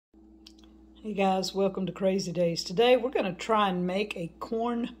Hey guys, welcome to Crazy Days. Today we're going to try and make a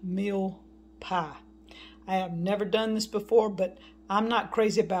cornmeal pie. I have never done this before, but I'm not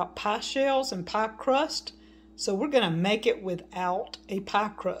crazy about pie shells and pie crust, so we're going to make it without a pie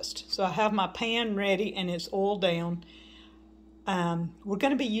crust. So I have my pan ready and it's oiled down. We're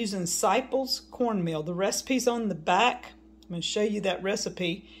going to be using Sciple Corn Meal. The recipe's on the back. I'm going to show you that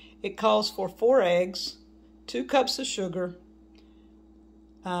recipe. It calls for 4 eggs, 2 cups of sugar,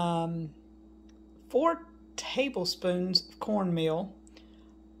 4 tablespoons of cornmeal,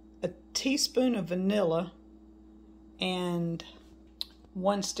 a teaspoon of vanilla, and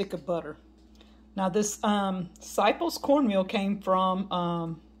 1 stick of butter. Now this Sciple cornmeal came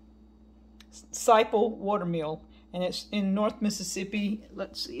from Sciple Watermill, and it's in North Mississippi.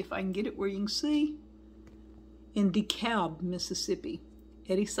 Let's see if I can get it where you can see. In DeKalb, Mississippi.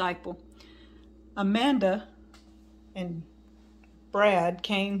 Eddie Sciple. Amanda and Brad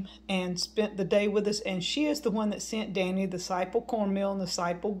came and spent the day with us, and she is the one that sent Danny the Sciple Corn Meal and the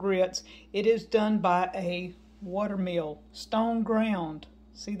Sciple grits. It is done by a water mill, stone ground.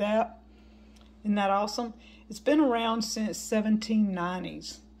 See that? Isn't that awesome? It's been around since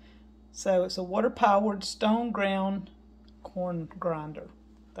 1790s. So it's a water-powered stone ground corn grinder.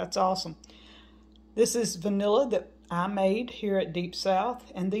 That's awesome. This is vanilla that I made here at Deepsouth,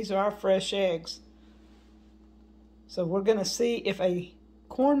 and these are our fresh eggs. So we're going to see if a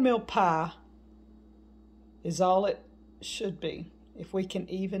cornmeal pie is all it should be, if we can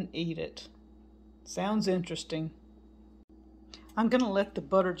even eat it. Sounds interesting. I'm going to let the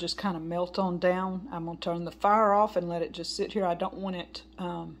butter just kind of melt on down. I'm going to turn the fire off and let it just sit here. I don't want it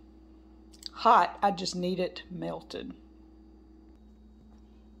hot. I just need it melted.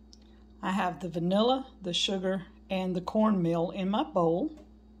 I have the vanilla, the sugar, and the cornmeal in my bowl.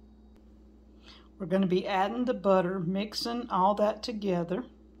 We're going to be adding the butter, mixing all that together.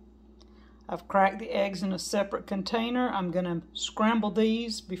 I've cracked the eggs in a separate container. I'm going to scramble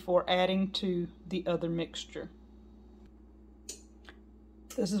these before adding to the other mixture.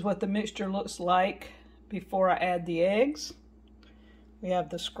 This is what the mixture looks like before I add the eggs. We have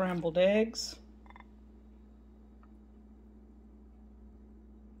the scrambled eggs.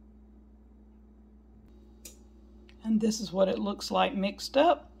 And this is what it looks like mixed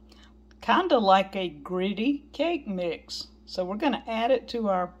up. Kind of like a gritty cake mix. So we're going to add it to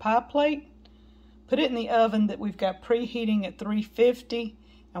our pie plate, put it in the oven that we've got preheating at 350,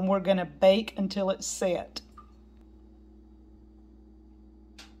 and we're going to bake until it's set.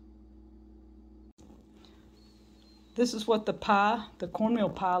 This is what the cornmeal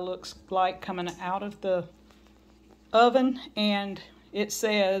pie looks like coming out of the oven, and it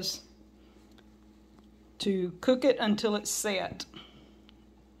says to cook it until it's set.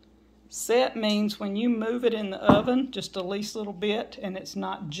 Set means when you move it in the oven just the least little bit and it's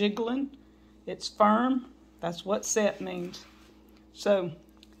not jiggling, it's firm. That's what set means. So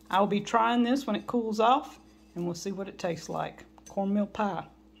I'll be trying this when it cools off and we'll see what it tastes like. Cornmeal pie.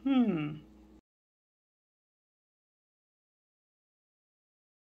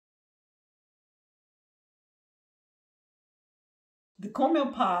 The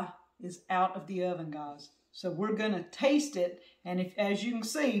cornmeal pie is out of the oven, guys. So we're going to taste it, and as you can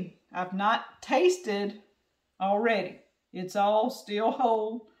see, I've not tasted already. It's all still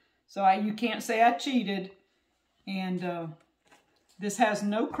whole, so you can't say I cheated. And this has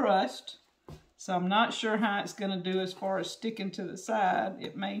no crust, so I'm not sure how it's going to do as far as sticking to the side.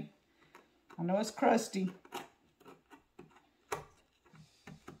 It may, I know it's crusty.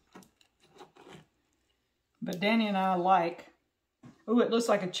 But Danny and I like, ooh, it looks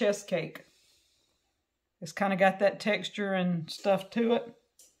like a chess cake. It's kind of got that texture and stuff to it.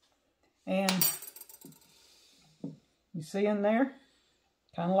 And you see in there?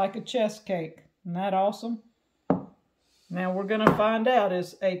 Kind of like a chess cake. Isn't that awesome? Now we're going to find out,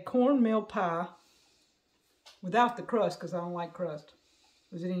 is a cornmeal pie without the crust, because I don't like crust.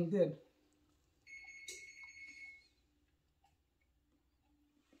 Is it any good?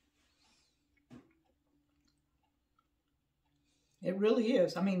 It really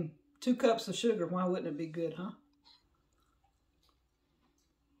is. I mean, 2 cups of sugar, why wouldn't it be good, huh?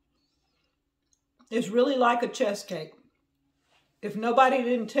 It's really like a chess cake. If nobody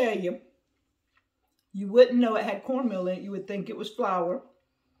didn't tell you, you wouldn't know it had cornmeal in it. You would think it was flour.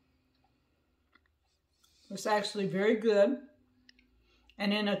 It's actually very good.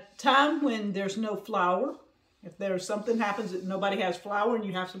 And in a time when there's no flour, if there's something happens that nobody has flour and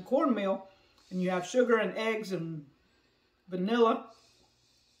you have some cornmeal and you have sugar and eggs and vanilla,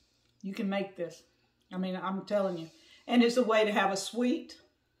 you can make this. I mean, I'm telling you. And it's a way to have a sweet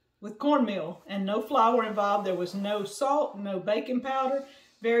with cornmeal and no flour involved. There was no salt, no baking powder.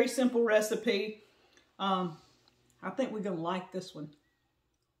 Very simple recipe. I think we're going to like this one.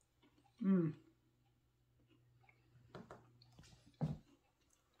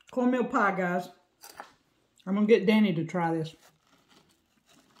 Cornmeal pie, guys. I'm going to get Danny to try this.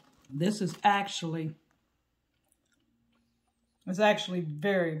 This is actually, it's actually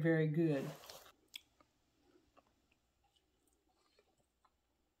very, very good.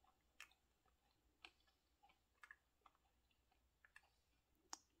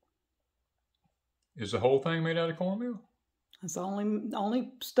 Is the whole thing made out of cornmeal? That's the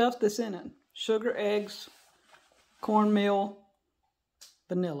only stuff that's in it. Sugar, eggs, cornmeal,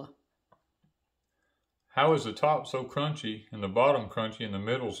 vanilla. How is the top so crunchy and the bottom crunchy and the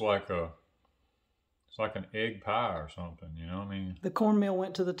middle's like it's like an egg pie or something, you know what I mean? The cornmeal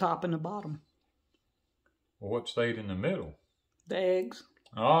went to the top and the bottom. Well, what stayed in the middle? The eggs.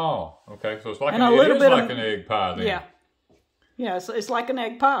 Oh, okay. So it's like and an, a little bit like of, an egg pie then. Yeah. Yeah, it's like an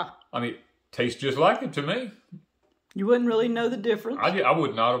egg pie. I mean, tastes just like it to me. You wouldn't really know the difference. I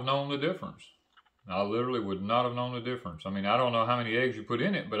would not have known the difference. I literally would not have known the difference. I mean, I don't know how many eggs you put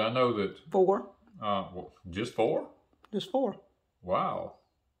in it, but I know that... 4. Well, just 4? Just 4. Wow.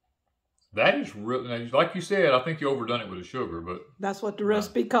 That is really... Like you said, I think you overdone it with the sugar, but... That's what the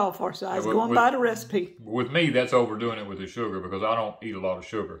recipe called for, so I was going by the recipe. With me, that's overdoing it with the sugar because I don't eat a lot of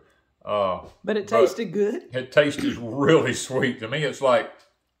sugar. But it tasted good. It tasted really sweet. To me, it's like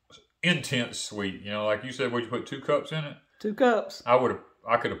intense sweet. You know, like you said, would you put 2 cups in it? 2 cups. I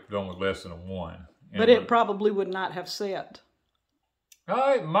could have done with less than a 1. But it probably would not have set.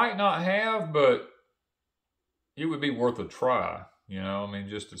 It might not have, but it would be worth a try. You know, I mean,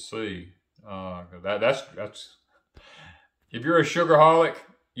 just to see. That's if you're a sugarholic,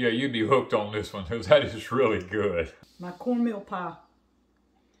 yeah, you'd be hooked on this one because that is really good. My cornmeal pie.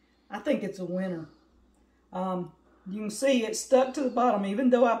 I think it's a winner. You can see it stuck to the bottom, even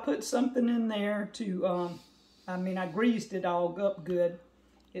though I put something in there to, I greased it all up good.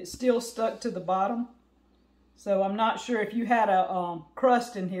 It still stuck to the bottom. So I'm not sure if you had a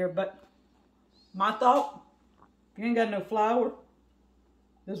crust in here, but my thought, if you ain't got no flour,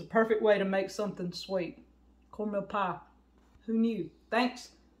 there's a perfect way to make something sweet. Cornmeal pie. Who knew? Thanks,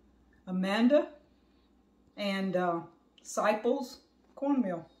 Amanda and Sciple Corn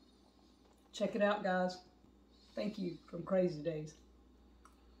Meal. Check it out, guys. Thank you from Crazy Days.